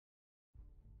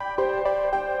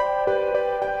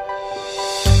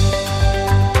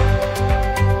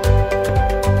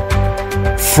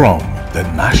From the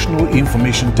National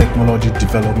Information Technology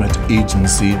Development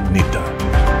Agency, NITDA.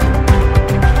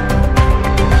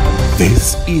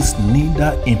 This is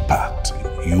NITDA Impact,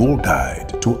 your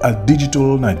guide to a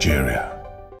digital Nigeria.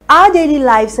 Our daily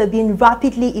lives are being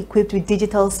rapidly equipped with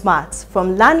digital smarts,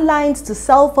 from landlines to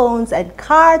cell phones and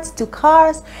cards to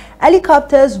cars,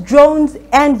 helicopters, drones,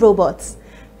 and robots.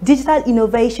 Digital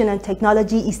innovation and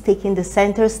technology is taking the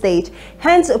center stage,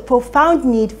 hence a profound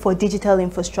need for digital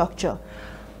infrastructure.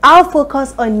 Our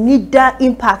focus on NITDA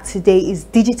Impact today is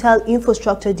digital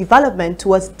infrastructure development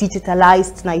towards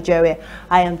digitalized Nigeria.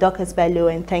 I am Dr. Bello,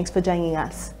 and thanks for joining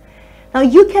us. Now,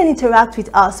 you can interact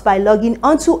with us by logging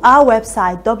onto our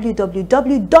website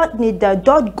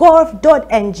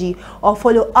www.nitda.gov.ng or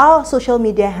follow our social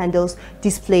media handles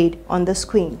displayed on the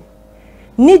screen.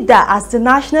 NITDA, as the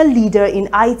national leader in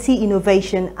IT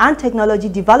innovation and technology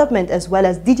development as well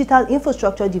as digital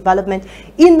infrastructure development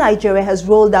in Nigeria, has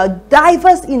rolled out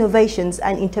diverse innovations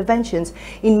and interventions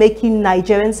in making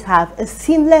Nigerians have a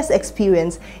seamless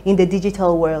experience in the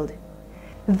digital world.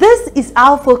 This is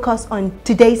our focus on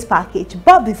today's package,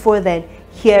 but before then,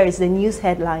 here is the news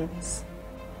headlines.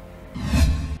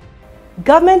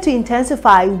 Government to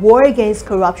intensify war against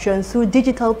corruption through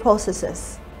digital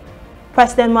processes.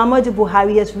 President Muhammadu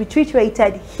Buhari has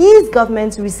reiterated his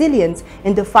government's resilience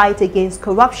in the fight against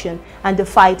corruption, and the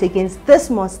fight against this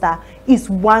monster is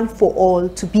one for all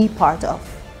to be part of.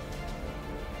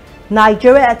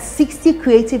 Nigeria at 60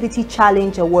 Creativity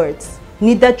Challenge Awards.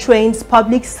 NITDA trains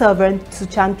public servants to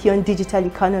champion digital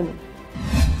economy.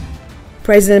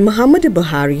 President Muhammadu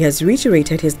Buhari has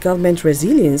reiterated his government's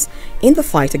resilience in the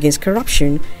fight against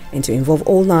corruption and to involve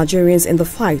all Nigerians in the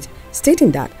fight,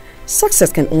 stating that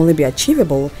success can only be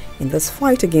achievable in this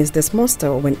fight against this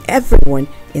monster when everyone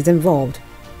is involved.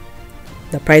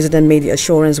 The president made the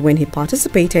assurance when he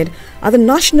participated at the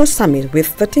National Summit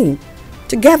with the team,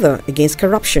 Together Against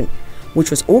Corruption,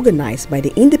 which was organized by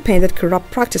the Independent Corrupt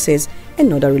Practices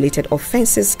and Other Related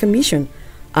Offences Commission,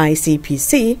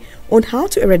 ICPC, on how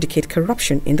to eradicate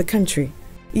corruption in the country.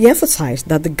 He emphasized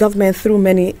that the government, through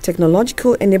many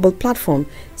technological-enabled platforms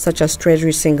such as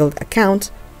Treasury Single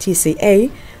Account, TCA,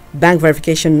 Bank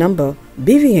Verification Number,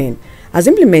 BVN, has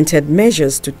implemented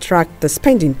measures to track the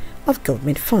spending of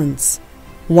government funds.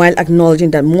 While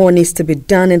acknowledging that more needs to be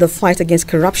done in the fight against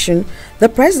corruption, the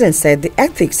president said the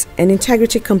ethics and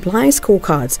integrity compliance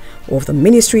scorecards of the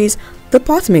ministries,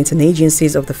 departments and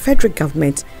agencies of the federal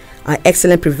government are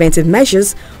excellent preventive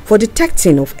measures for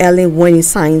detecting of early warning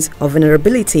signs of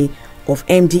vulnerability of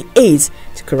MDAs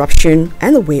to corruption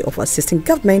and a way of assisting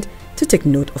government to take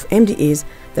note of MDAs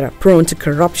that are prone to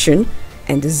corruption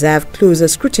and deserve closer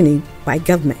scrutiny by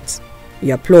governments.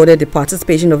 He applauded the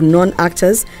participation of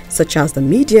non-actors such as the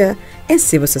media and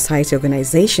civil society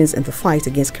organizations in the fight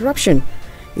against corruption.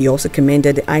 He also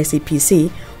commended the ICPC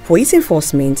for its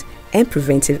enforcement and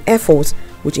preventive efforts,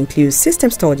 which includes system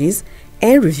studies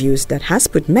and reviews that has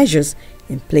put measures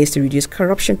in place to reduce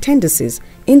corruption tendencies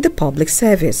in the public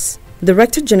service.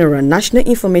 Director General, National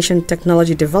Information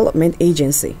Technology Development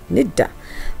Agency, NITDA,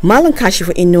 Malam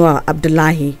Kashifu Inua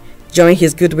Abdullahi, during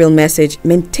his goodwill message,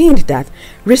 maintained that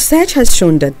research has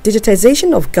shown that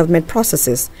digitization of government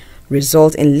processes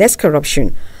results in less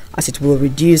corruption, as it will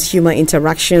reduce human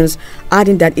interactions,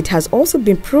 adding that it has also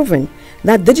been proven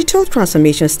that digital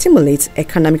transformation stimulates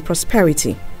economic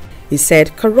prosperity. He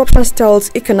said corruption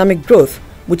stalls economic growth,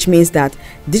 which means that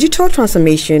digital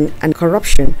transformation and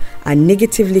corruption are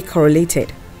negatively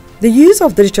correlated. The use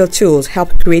of digital tools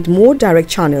help create more direct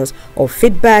channels of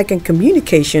feedback and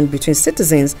communication between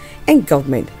citizens and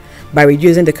government by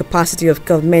reducing the capacity of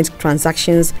government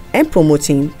transactions and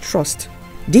promoting trust.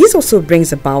 This also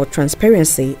brings about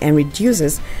transparency and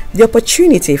reduces the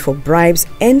opportunity for bribes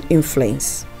and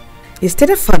influence. He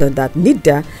stated further that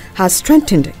NITDA has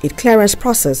strengthened its clearance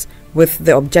process with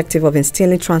the objective of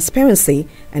instilling transparency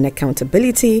and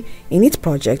accountability in its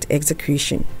project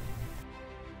execution.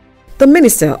 The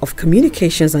Minister of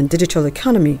Communications and Digital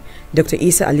Economy, Dr.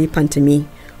 Isa Ali Pantami,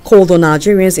 called on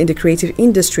Nigerians in the creative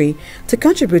industry to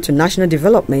contribute to national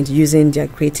development using their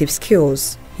creative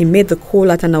skills. He made the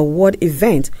call at an award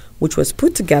event which was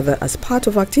put together as part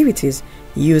of activities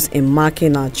used in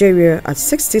marking Nigeria at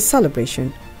 60th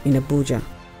celebration in Abuja.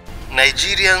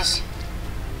 Nigerians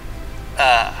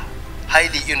are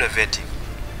highly innovative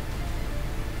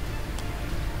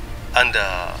and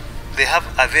they have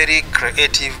a very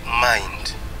creative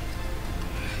mind.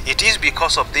 It is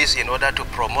because of this, in order to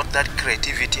promote that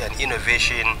creativity and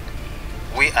innovation,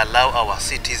 we allow our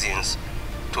citizens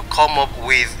to come up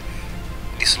with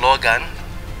the slogan,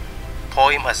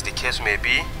 poem as the case may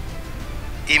be,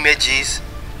 images,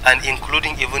 and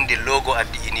including even the logo at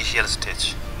the initial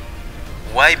stage.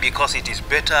 Why? Because it is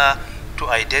better to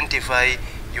identify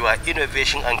your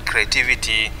innovation and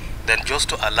creativity than just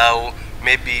to allow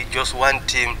maybe just one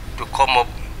team to come up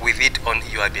with it on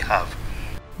your behalf.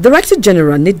 Director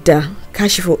General NITDA,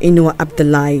 Kashifo Inuwa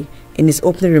Abdullahi, in his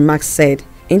opening remarks said,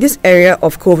 in this area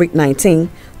of COVID-19,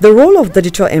 the role of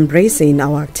digital embracing in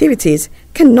our activities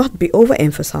cannot be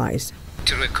overemphasized.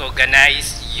 To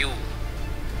recognize you,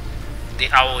 the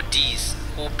awardees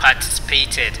who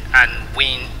participated and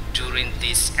win during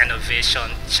this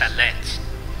innovation challenge.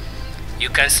 You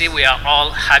can see we are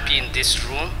all happy in this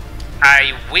room.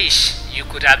 I wish you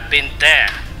could have been there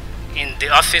in the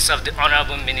office of the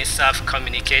Honorable Minister of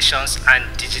Communications and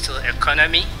Digital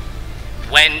Economy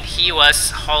when he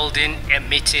was holding a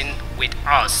meeting with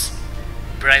us,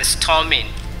 brainstorming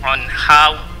on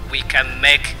how we can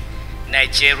make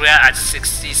Nigeria at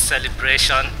 60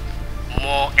 celebration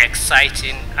more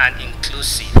exciting and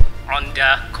inclusive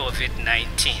under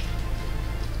COVID-19.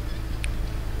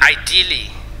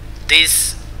 Ideally,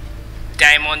 this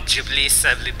Diamond Jubilee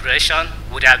celebration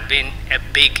would have been a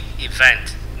big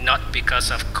event, not because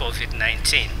of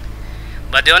COVID-19.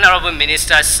 But the Honorable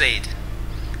Minister said,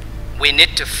 we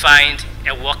need to find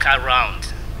a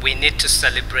workaround. We need to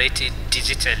celebrate it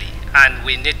digitally, and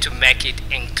we need to make it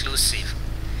inclusive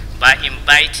by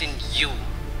inviting you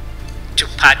to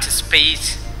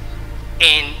participate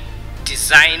in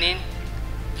designing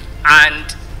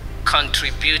and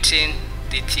contributing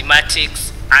the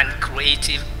thematics and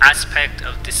creative aspect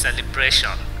of the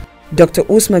celebration. Dr.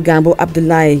 Usman Gambo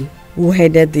Abdullahi, who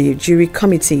headed the jury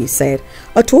committee, said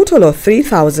a total of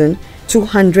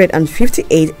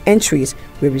 3,258 entries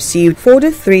were received for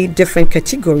the 3 different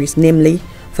categories, namely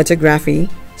photography,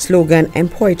 slogan,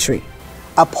 and poetry.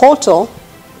 A portal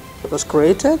was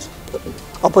created.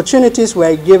 Opportunities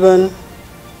were given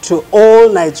to all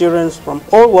Nigerians from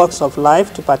all walks of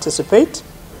life to participate.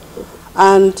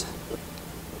 And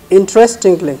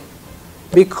interestingly,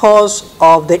 because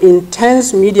of the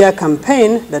intense media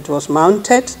campaign that was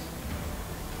mounted,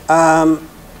 a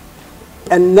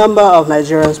number of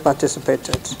Nigerians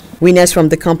participated. Winners from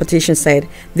the competition said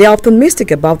they are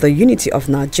optimistic about the unity of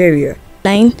Nigeria.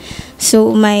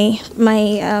 So I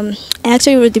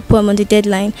actually wrote the poem on the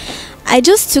deadline. I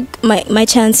just took my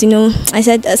chance, I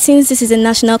said, since this is a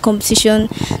national competition,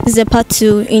 this is a part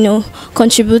to,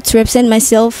 contribute, to represent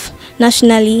myself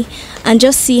nationally and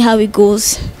just see how it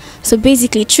goes. So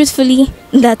basically, truthfully,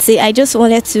 that's it. I just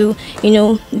wanted to,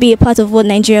 be a part of what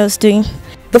Nigeria was doing.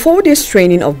 The 4 days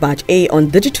training of Batch A on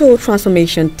Digital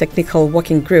Transformation Technical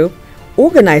Working Group,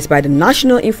 organized by the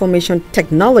National Information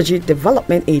Technology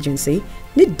Development Agency,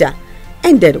 NITDA,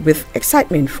 ended with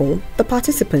excitement for the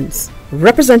participants.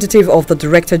 Representative of the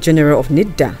Director General of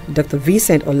NITDA, Dr.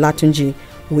 Vincent Olatunji,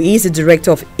 who is the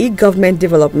Director of E-Government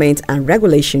Development and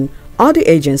Regulation of the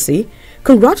agency,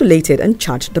 congratulated and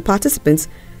charged the participants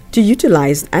to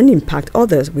utilize and impact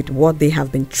others with what they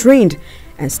have been trained,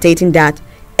 and stating that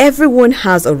everyone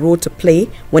has a role to play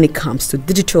when it comes to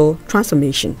digital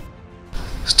transformation.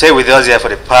 Stay with us here for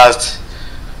the past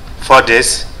 4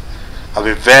 days have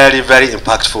been very, very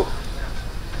impactful.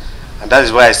 And that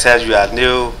is why I said you are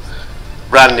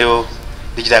brand new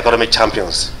digital economy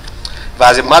champions.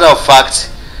 But as a matter of fact,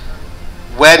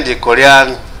 when the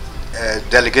Korean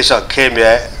delegation came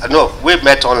here, we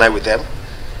met online with them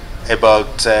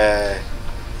about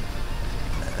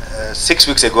 6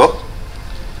 weeks ago.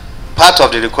 Part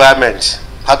of the requirement,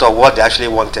 part of what they actually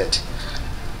wanted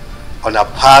on a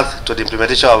path to the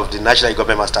implementation of the National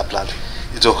Government Master Plan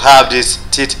is to have this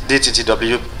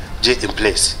DTTWG in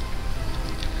place.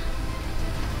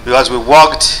 Because we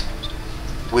worked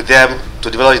with them to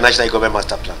develop the National Government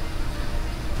Master Plan.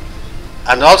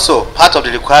 And also, part of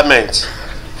the requirement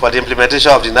for the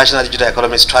implementation of the National Digital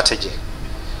Economy Strategy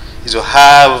is to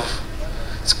have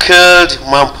skilled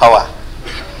manpower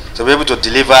to be able to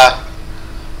deliver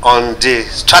on the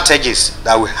strategies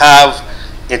that we have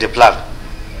in the plan.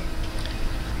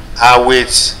 And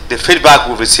with the feedback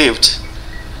we've received,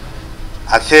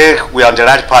 I think we are on the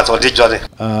right path on this journey.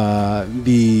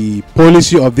 The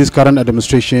policy of this current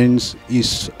administrations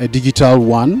is a digital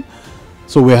one.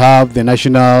 So we have the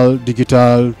National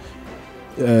Digital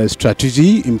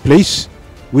Strategy in place,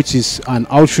 which is an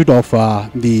outshoot of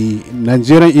the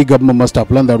Nigerian E-Government Master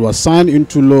Plan that was signed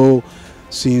into law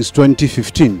since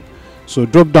 2015. So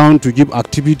drop down to give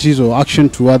activities or action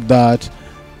toward that,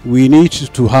 we need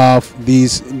to have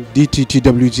these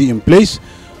DTTWG in place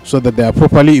so that they are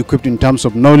properly equipped in terms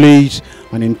of knowledge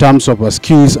and in terms of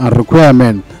skills and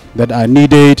requirements that are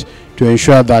needed to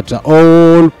ensure that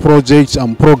all projects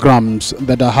and programs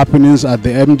that are happening at the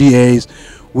MDAs,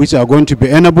 which are going to be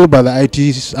enabled by the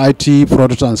IT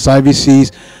products and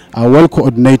services, are well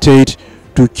coordinated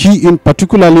to key in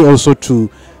particularly also to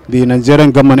the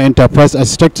Nigerian government enterprise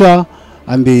architecture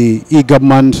and the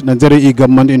Nigerian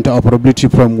e-government interoperability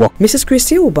framework. Mrs.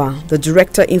 Christy Uba, the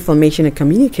Director Information and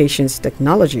Communications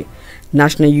Technology,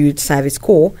 National Youth Service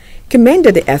Corps,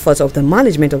 commended the efforts of the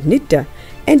management of NITDA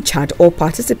and charged all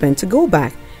participants to go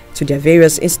back to their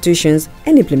various institutions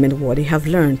and implement what they have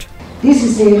learned. This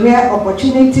is a rare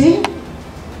opportunity,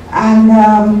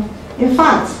 and in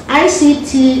fact,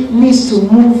 ICT needs to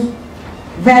move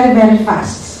very, very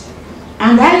fast.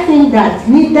 And I think that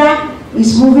NITDA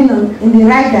is moving in the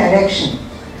right direction,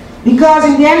 because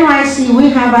in the NYC we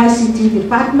have ICT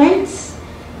departments,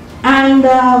 and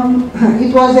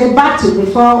it was a battle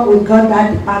before we got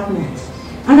that department.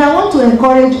 And I want to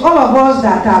encourage all of us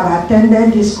that have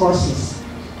attended these courses.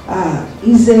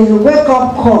 Is a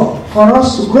wake-up call for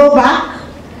us to go back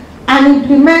and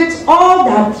implement all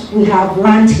that we have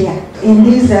learned here in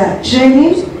this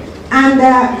training. And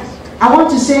I want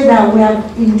to say that we are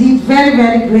indeed very,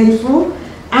 very grateful,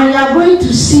 and you are going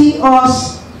to see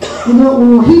us, we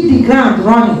will hit the ground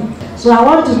running. So I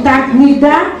want to thank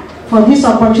NITDA for this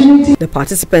opportunity. The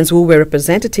participants, who were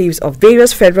representatives of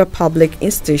various federal public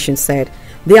institutions, said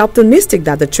they are optimistic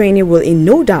that the training will in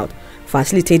no doubt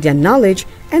facilitate their knowledge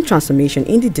and transformation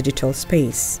in the digital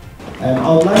space.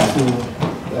 I would like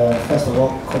to, first of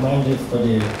all, commend you for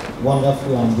the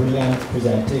wonderful and brilliant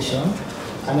presentation,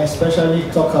 and especially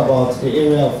talk about the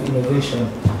area of innovation.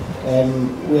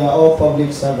 We are all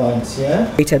public servants here.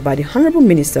 Created by the Honorable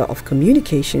Minister of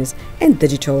Communications and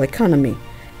Digital Economy,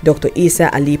 Dr.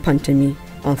 Isa Ali Pantami,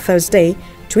 on Thursday,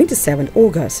 27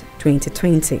 August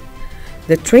 2020.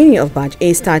 The training of Batch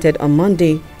A started on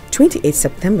Monday, 28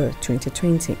 September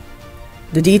 2020.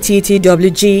 The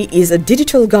DTTWG is a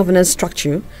digital governance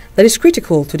structure that is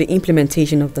critical to the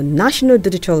implementation of the National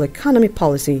Digital Economy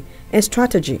Policy and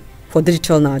Strategy for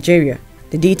Digital Nigeria.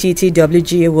 The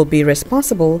DTTWG will be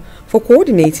responsible for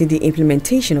coordinating the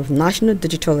implementation of National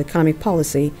Digital Economy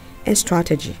Policy and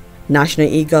Strategy, National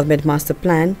E-Government Master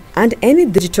Plan, and any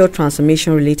digital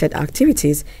transformation-related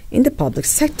activities in the public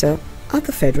sector at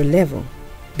the federal level.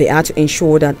 They are to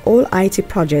ensure that all IT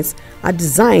projects are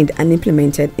designed and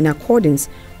implemented in accordance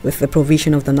with the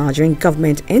provision of the Nigerian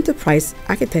Government Enterprise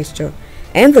Architecture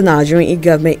and the Nigerian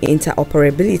E-Government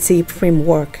Interoperability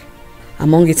Framework.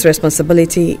 Among its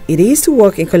responsibility, it is to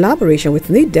work in collaboration with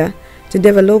NITDA to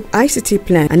develop ICT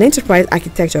plan and enterprise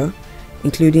architecture,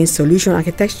 including solution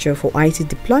architecture for IT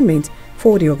deployment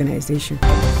for the organization.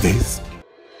 This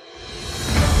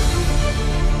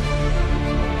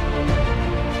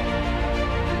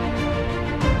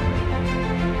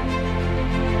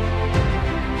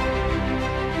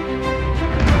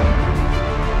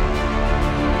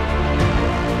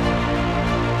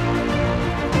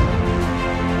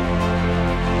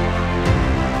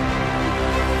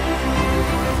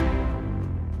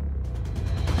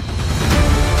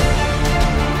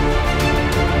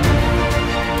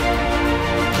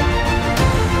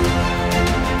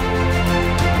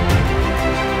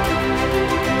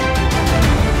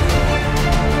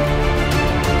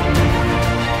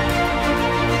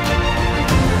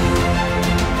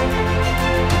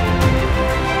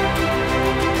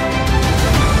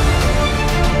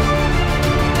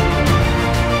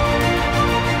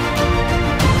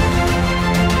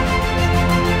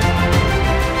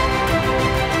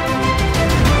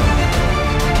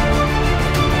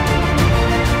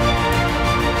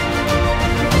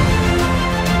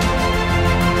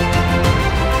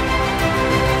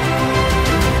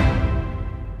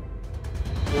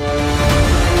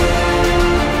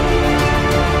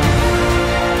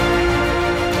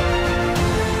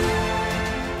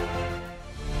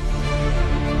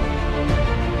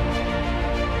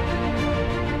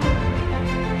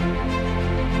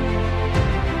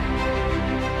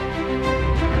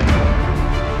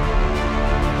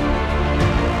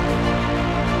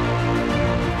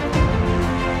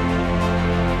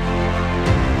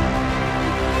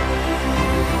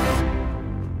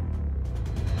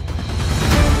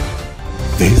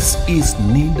is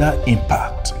NITDA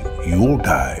Impact, your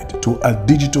guide to a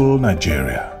digital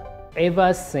Nigeria.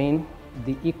 Ever since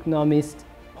The Economist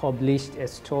published a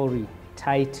story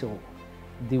titled,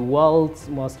 "The World's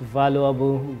Most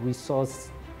Valuable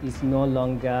Resource is no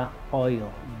longer oil,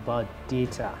 but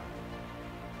data,"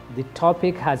 the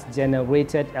topic has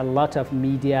generated a lot of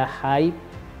media hype,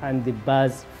 and the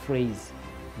buzz phrase,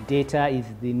 "Data is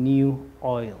the new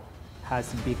oil,"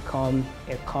 has become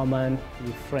a common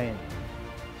refrain.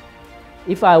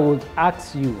 If I would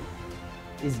ask you,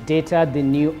 Is data the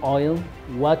new oil?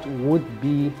 What would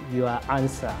be your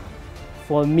answer?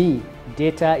 For me,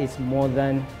 data is more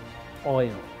than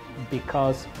oil,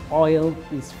 because oil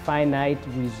is finite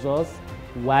resource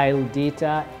while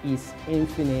data is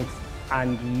infinite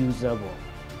and usable.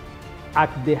 At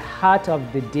the heart of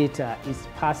the data is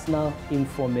personal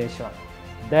information.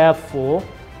 Therefore,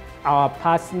 our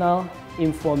personal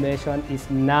information is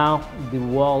now the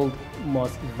world's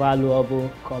most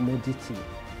valuable commodity.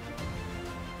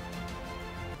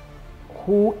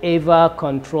 Whoever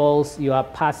controls your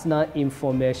personal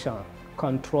information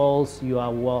controls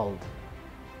your world.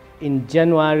 In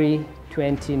January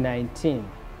 2019,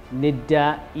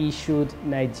 NITDA issued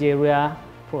Nigeria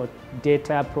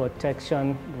Data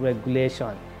Protection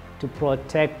Regulation to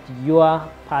protect your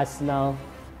personal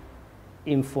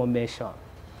information,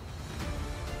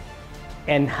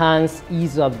 enhance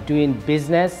ease of doing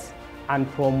business,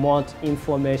 and promote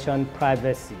information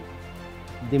privacy.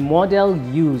 The model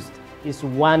used is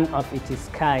one of its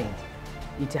kind.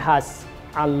 It has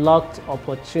unlocked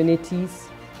opportunities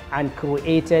and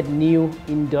created new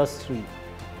industry,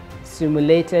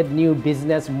 simulated new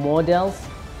business models,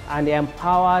 and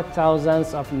empowered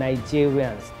thousands of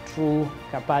Nigerians through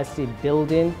capacity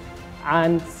building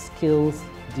and skills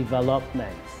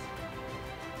development.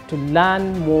 To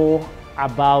learn more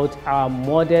about our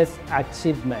modest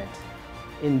achievement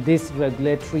in these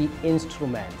regulatory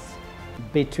instruments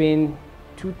between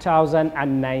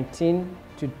 2019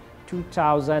 to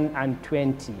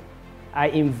 2020, I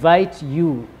invite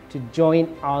you to join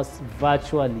us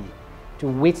virtually to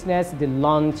witness the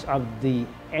launch of the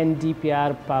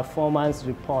NDPR Performance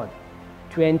Report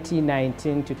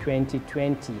 2019 to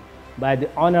 2020 by the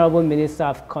Honorable Minister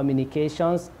of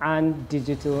Communications and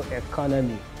Digital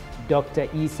Economy, Dr.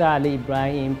 Isa Ali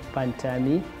Ibrahim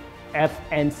Pantami,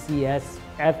 FNCS,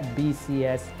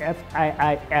 FBCS,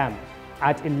 FIIM,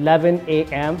 at 11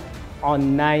 a.m.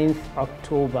 on 9th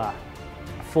October.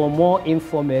 For more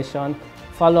information,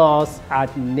 follow us at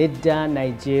NITDA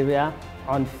Nigeria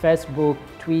on Facebook,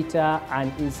 Twitter,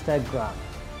 and Instagram,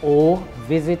 or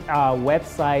visit our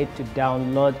website to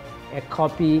download a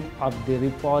copy of the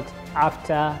report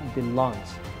after the launch.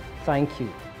 Thank you.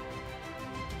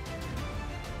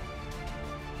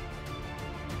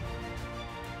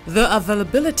 The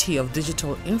availability of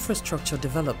digital infrastructure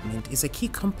development is a key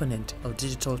component of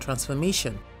digital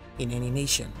transformation in any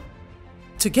nation.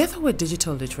 Together with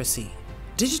digital literacy,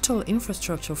 digital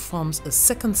infrastructure forms a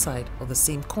second side of the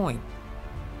same coin.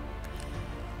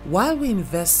 While we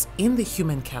invest in the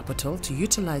human capital to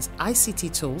utilize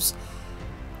ICT tools,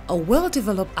 a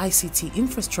well-developed ICT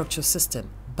infrastructure system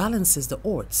balances the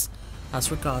odds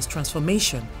as regards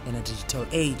transformation in a digital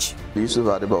age. Yusuf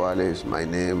Adebawale is my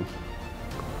name.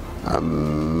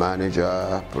 I'm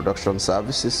manager production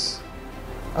services,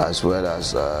 as well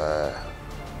as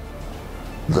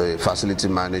the facility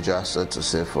manager, so to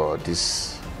say, for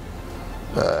this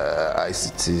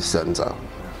ICT center.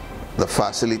 The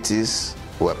facilities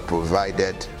were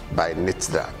provided by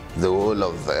NITDA. The whole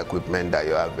of the equipment that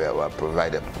you have there were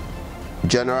provided.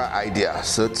 General idea,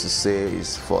 so to say,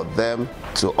 is for them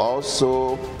to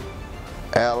also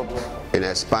help in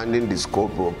expanding the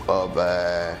scope of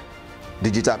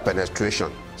digital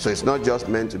penetration. So it's not just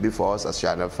meant to be for us as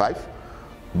Channel 5,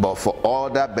 but for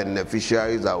other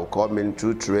beneficiaries that will come in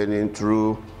through training,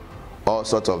 through all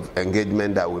sorts of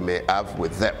engagement that we may have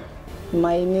with them.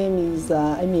 My name is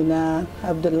Amina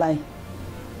Abdullahi,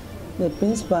 the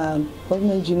principal,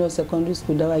 Government Junior Secondary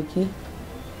School, Dawaki,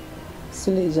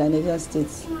 Suleja, Niger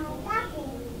State.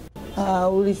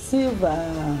 We receive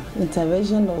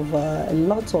intervention of a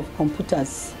lot of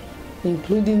computers,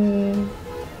 including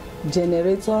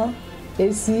generator,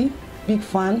 AC, big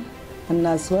fan, and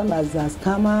as well as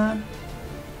scanner,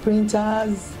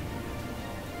 printers,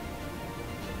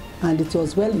 and it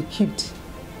was well equipped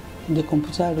in the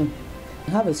computer room.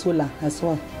 We have a solar as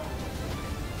well.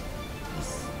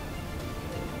 Yes.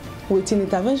 With the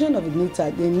intervention of the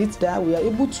NITDA, we are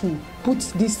able to put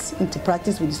this into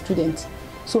practice with the students.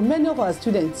 So many of our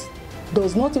students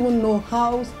does not even know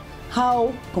how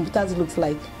computers looks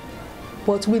like.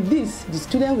 But with this, the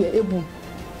students were able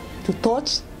to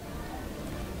touch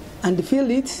and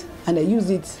feel it and use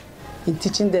it in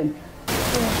teaching them.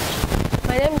 Yeah.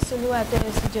 My name is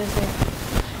Oluwatoyosi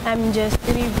Joseph. I'm just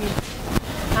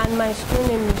 3B and my school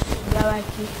name is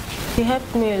Dawaki. He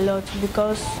helped me a lot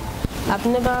because I've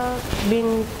never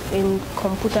been in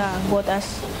computer, but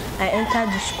as I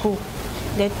entered the school,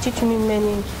 they teach me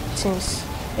many things,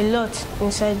 a lot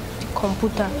inside the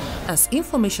computer. As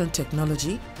information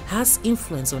technology has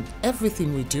influence on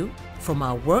everything we do, from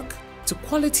our work to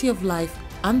quality of life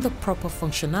and the proper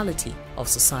functionality of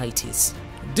societies.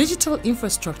 digital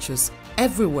infrastructures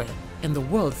everywhere in the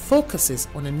world focuses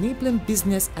on enabling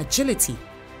business agility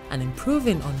and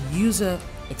improving on user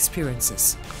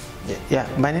experiences. Yeah,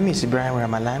 my name is Ibrahim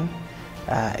Ramalan,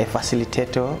 a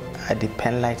facilitator at the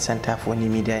Penlight Center for New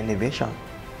Media Innovation,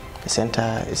 a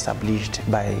center established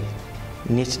by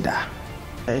NITDA.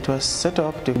 It was set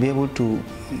up to be able to,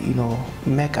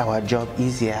 make our job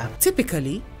easier.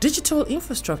 Typically, digital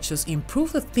infrastructures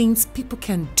improve the things people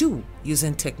can do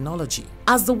using technology.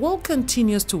 As the world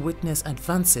continues to witness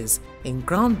advances in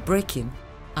groundbreaking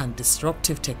and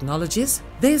disruptive technologies,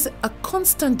 there is a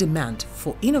constant demand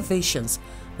for innovations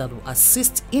that will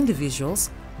assist individuals,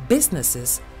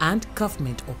 businesses, and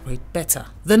government operate better.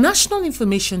 The National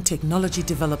Information Technology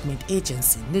Development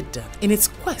Agency, NITDA, in its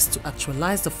quest to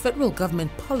actualize the federal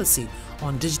government policy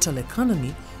on digital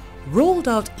economy, rolled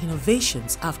out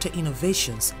innovations after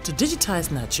innovations to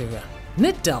digitize Nigeria.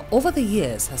 NITDA over the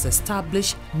years has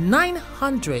established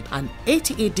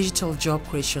 988 digital job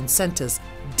creation centers,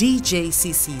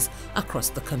 DJCCs, across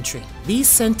the country. These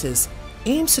centers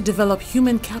aim to develop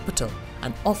human capital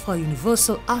and offer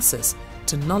universal access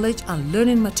to knowledge and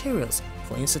learning materials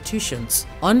for institutions,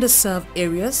 underserved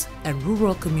areas, and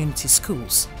rural community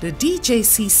schools. The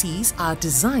DJCCs are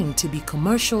designed to be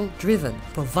commercial driven,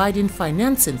 providing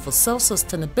financing for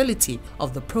self-sustainability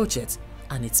of the project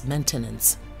and its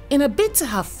maintenance. In a bid to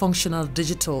have functional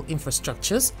digital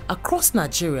infrastructures across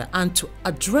Nigeria and to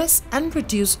address and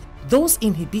reduce those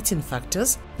inhibiting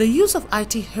factors, the use of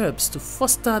IT hubs to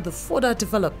foster the further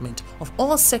development of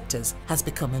all sectors has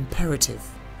become imperative.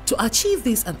 To achieve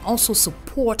this and also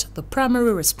support the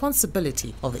primary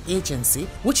responsibility of the agency,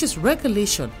 which is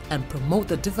regulation and promote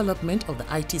the development of the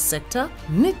IT sector,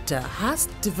 NITDA has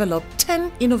developed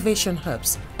 10 innovation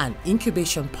hubs and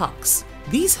incubation parks.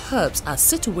 These hubs are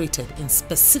situated in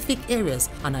specific areas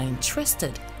and are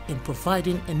interested in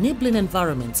providing enabling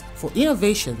environments for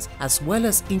innovations as well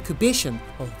as incubation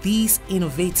of these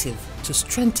innovative to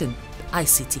strengthen the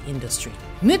ICT industry.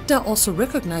 NITDA also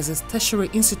recognizes tertiary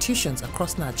institutions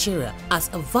across Nigeria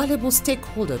as a valuable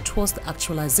stakeholder towards the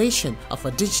actualization of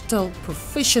a digital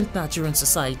proficient Nigerian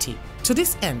society. To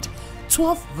this end,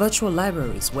 12 virtual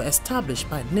libraries were established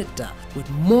by NITDA, with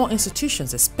more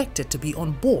institutions expected to be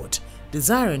on board,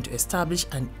 desiring to establish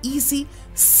an easy,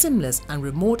 seamless and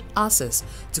remote access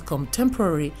to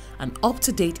contemporary and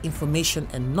up-to-date information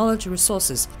and knowledge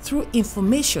resources through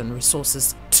information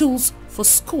resources tools for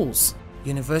schools,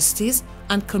 universities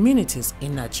and communities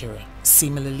in Nigeria.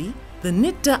 Similarly, the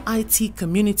NITDA IT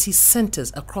community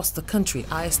centers across the country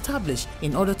are established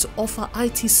in order to offer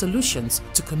IT solutions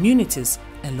to communities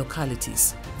and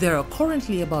localities. There are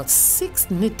currently about 6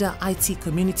 NITDA IT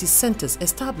community centers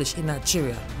established in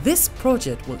Nigeria. This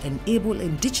project will enable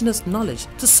indigenous knowledge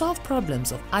to solve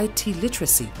problems of IT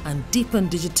literacy and deepen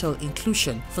digital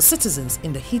inclusion for citizens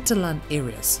in the hinterland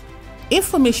areas.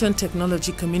 Information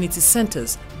technology community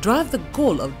centers drive the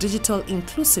goal of digital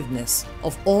inclusiveness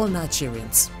of all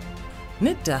Nigerians.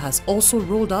 NITDA has also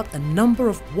rolled out a number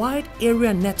of wide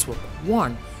area network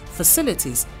WAN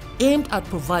facilities aimed at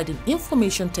providing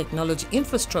information technology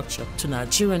infrastructure to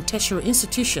Nigerian tertiary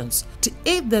institutions to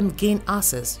aid them gain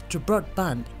access to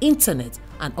broadband, internet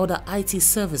and other IT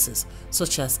services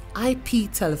such as IP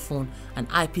telephone and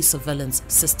IP surveillance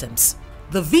systems.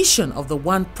 The vision of the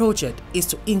WAN project is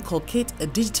to inculcate a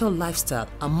digital lifestyle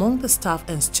among the staff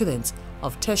and students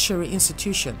of tertiary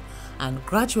institutions and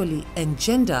gradually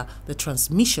engender the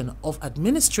transmission of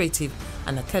administrative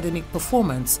and academic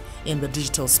performance in the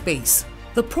digital space.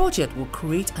 The project will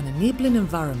create an enabling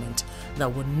environment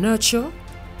that will nurture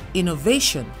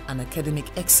innovation and academic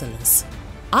excellence.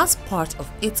 As part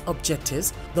of its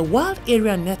objectives, the Wild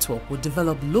Area Network will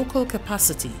develop local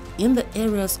capacity in the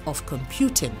areas of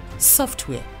computing,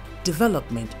 software,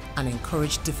 development, and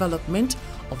encourage development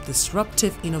of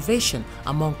disruptive innovation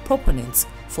among proponents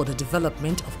for the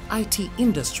development of IT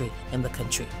industry in the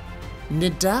country.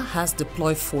 NITDA has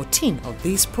deployed 14 of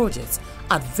these projects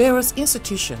at various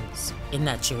institutions in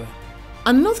Nigeria.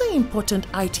 Another important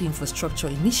IT infrastructure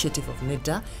initiative of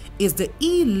NITDA is the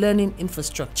e-learning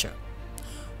infrastructure.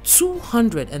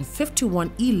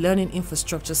 251 e-learning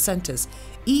infrastructure centers,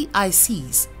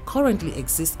 EICs, currently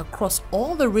exist across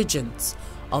all the regions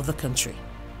of the country.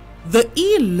 The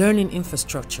e-learning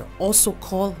infrastructure, also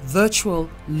called Virtual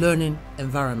Learning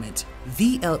Environment,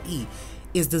 VLE,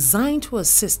 is designed to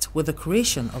assist with the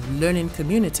creation of learning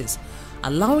communities,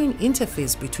 allowing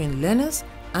interface between learners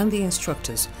and the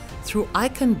instructors through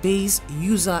icon-based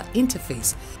user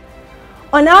interface.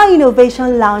 On our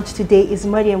Innovation Lounge today is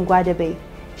Mariam Gwadabe.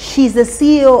 She's the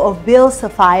CEO of Bill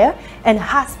Sapphire and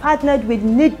has partnered with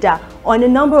NITDA on a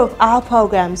number of our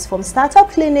programs, from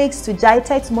startup clinics to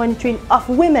GITEX monitoring of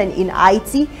women in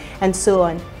IT and so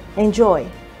on. Enjoy.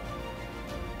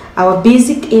 Our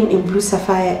basic aim in Blue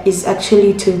Sapphire is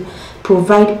actually to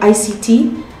provide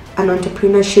ICT and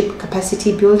entrepreneurship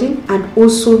capacity building and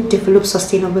also develop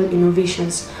sustainable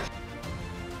innovations.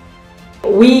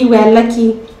 We were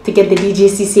lucky to get the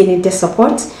DJCC NITDA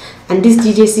support, and this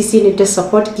DJCC NITDA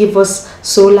support give us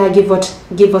solar, give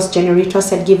us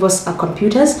generators, and give us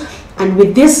computers. And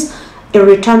with this, in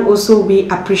return also we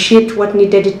appreciate what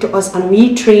NITDA did to us, and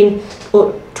we train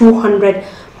 200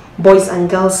 boys and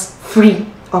girls free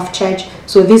of charge.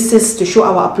 So this is to show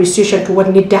our appreciation to what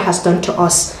NITDA has done to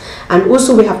us. And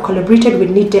also we have collaborated with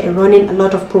NITDA in running a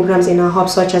lot of programs in our hub,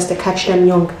 such as the Catch Them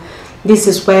Young. This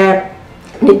is where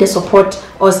NITDA support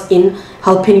us in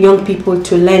helping young people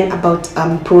to learn about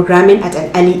programming at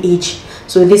an early age.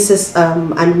 So this is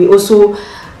and we also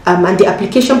and the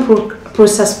application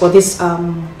process for this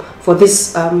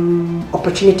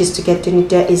opportunities to get to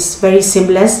NITDA is very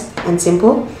seamless and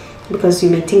simple, because you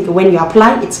may think when you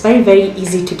apply it's very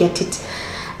easy to get it.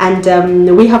 And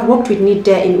we have worked with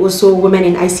NITDA in also women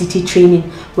in ICT training.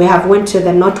 We have went to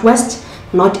the Northwest,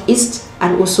 Northeast,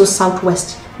 and also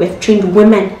Southwest. We have trained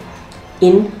women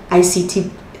in ICT,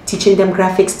 teaching them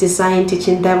graphics design,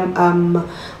 teaching them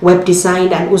web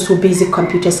design, and also basic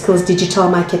computer skills, digital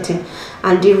marketing.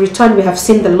 And in return, we have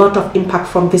seen a lot of impact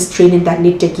from this training that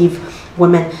NITDA give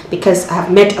women, because I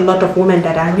have met a lot of women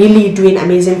that are really doing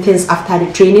amazing things after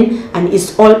the training, and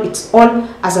it's all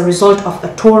as a result of a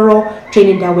thorough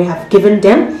training that we have given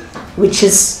them, which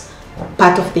is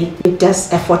part of the NITDA's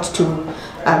effort to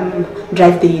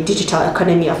drive the digital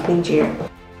economy of Nigeria.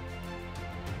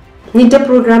 NITDA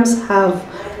programs have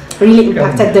really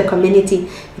impacted the community.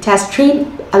 It has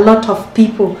trained a lot of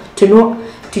people to know,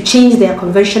 to change their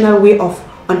conventional way of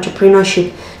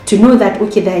entrepreneurship, to know that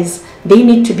okay, they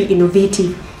need to be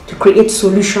innovative, to create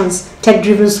solutions,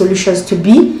 tech-driven solutions, to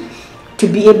be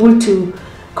able to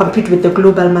compete with the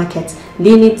global market.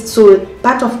 They need, so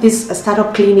part of this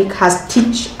startup clinic has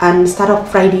Teach and Startup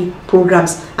Friday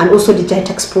programs, and also the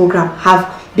GITEX program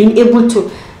have been able to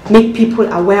make people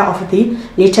aware of the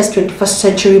latest 21st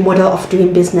century model of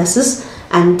doing businesses.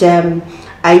 And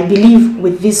I believe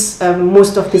with this,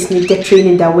 most of this NITDA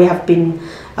training that we have been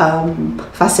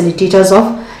facilitators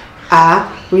of are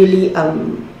really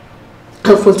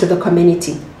helpful to the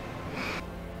community.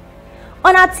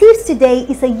 On our tips today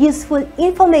is a useful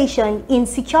information in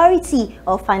security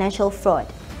of financial fraud.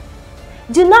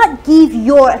 Do not give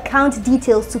your account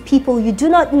details to people you do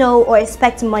not know or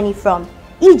expect money from,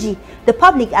 e.g. the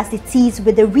public, as it is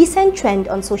with the recent trend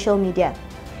on social media.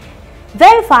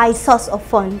 Verify source of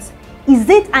funds. Is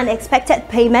it an expected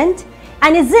payment?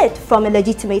 And is it from a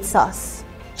legitimate source?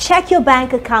 Check your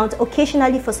bank account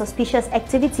occasionally for suspicious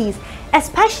activities,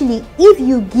 especially if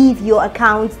you give your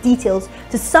account details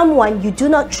to someone you do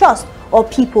not trust or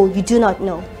people you do not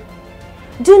know.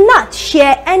 Do not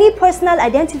share any personal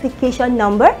identification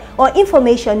number or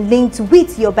information linked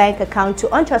with your bank account to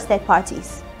untrusted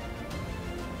parties.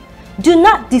 Do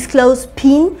not disclose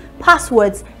PIN,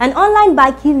 passwords, and online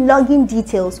banking login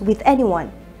details with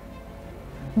anyone.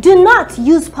 Do not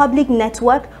use public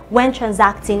network when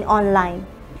transacting online.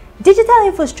 Digital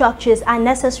infrastructures are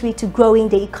necessary to growing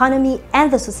the economy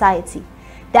and the society.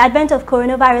 The advent of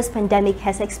coronavirus pandemic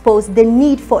has exposed the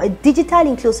need for a digital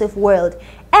inclusive world,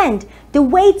 and the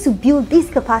way to build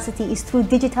this capacity is through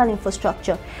digital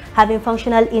infrastructure, having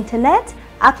functional internet,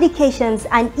 applications,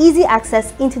 and easy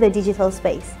access into the digital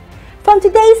space. From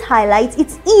today's highlights,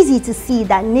 it's easy to see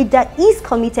that NITDA is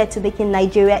committed to making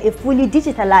Nigeria a fully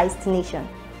digitalized nation.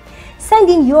 Send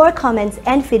in your comments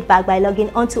and feedback by logging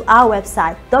onto our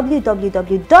website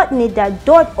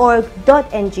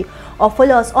www.nitda.org.ng or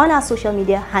follow us on our social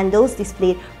media handles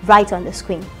displayed right on the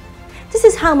screen. This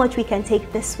is how much we can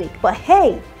take this week, but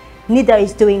hey, NITDA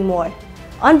is doing more.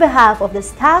 On behalf of the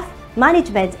staff,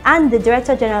 management, and the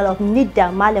Director General of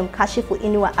NITDA, Malam Kashifu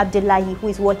Inuwa Abdullahi, who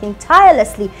is working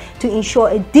tirelessly to ensure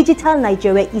a digital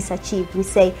Nigeria is achieved, we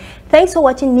say thanks for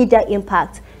watching NITDA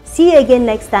Impact. See you again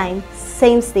next time,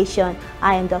 same station.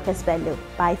 I am Dr. Epispde.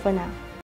 Bye for now.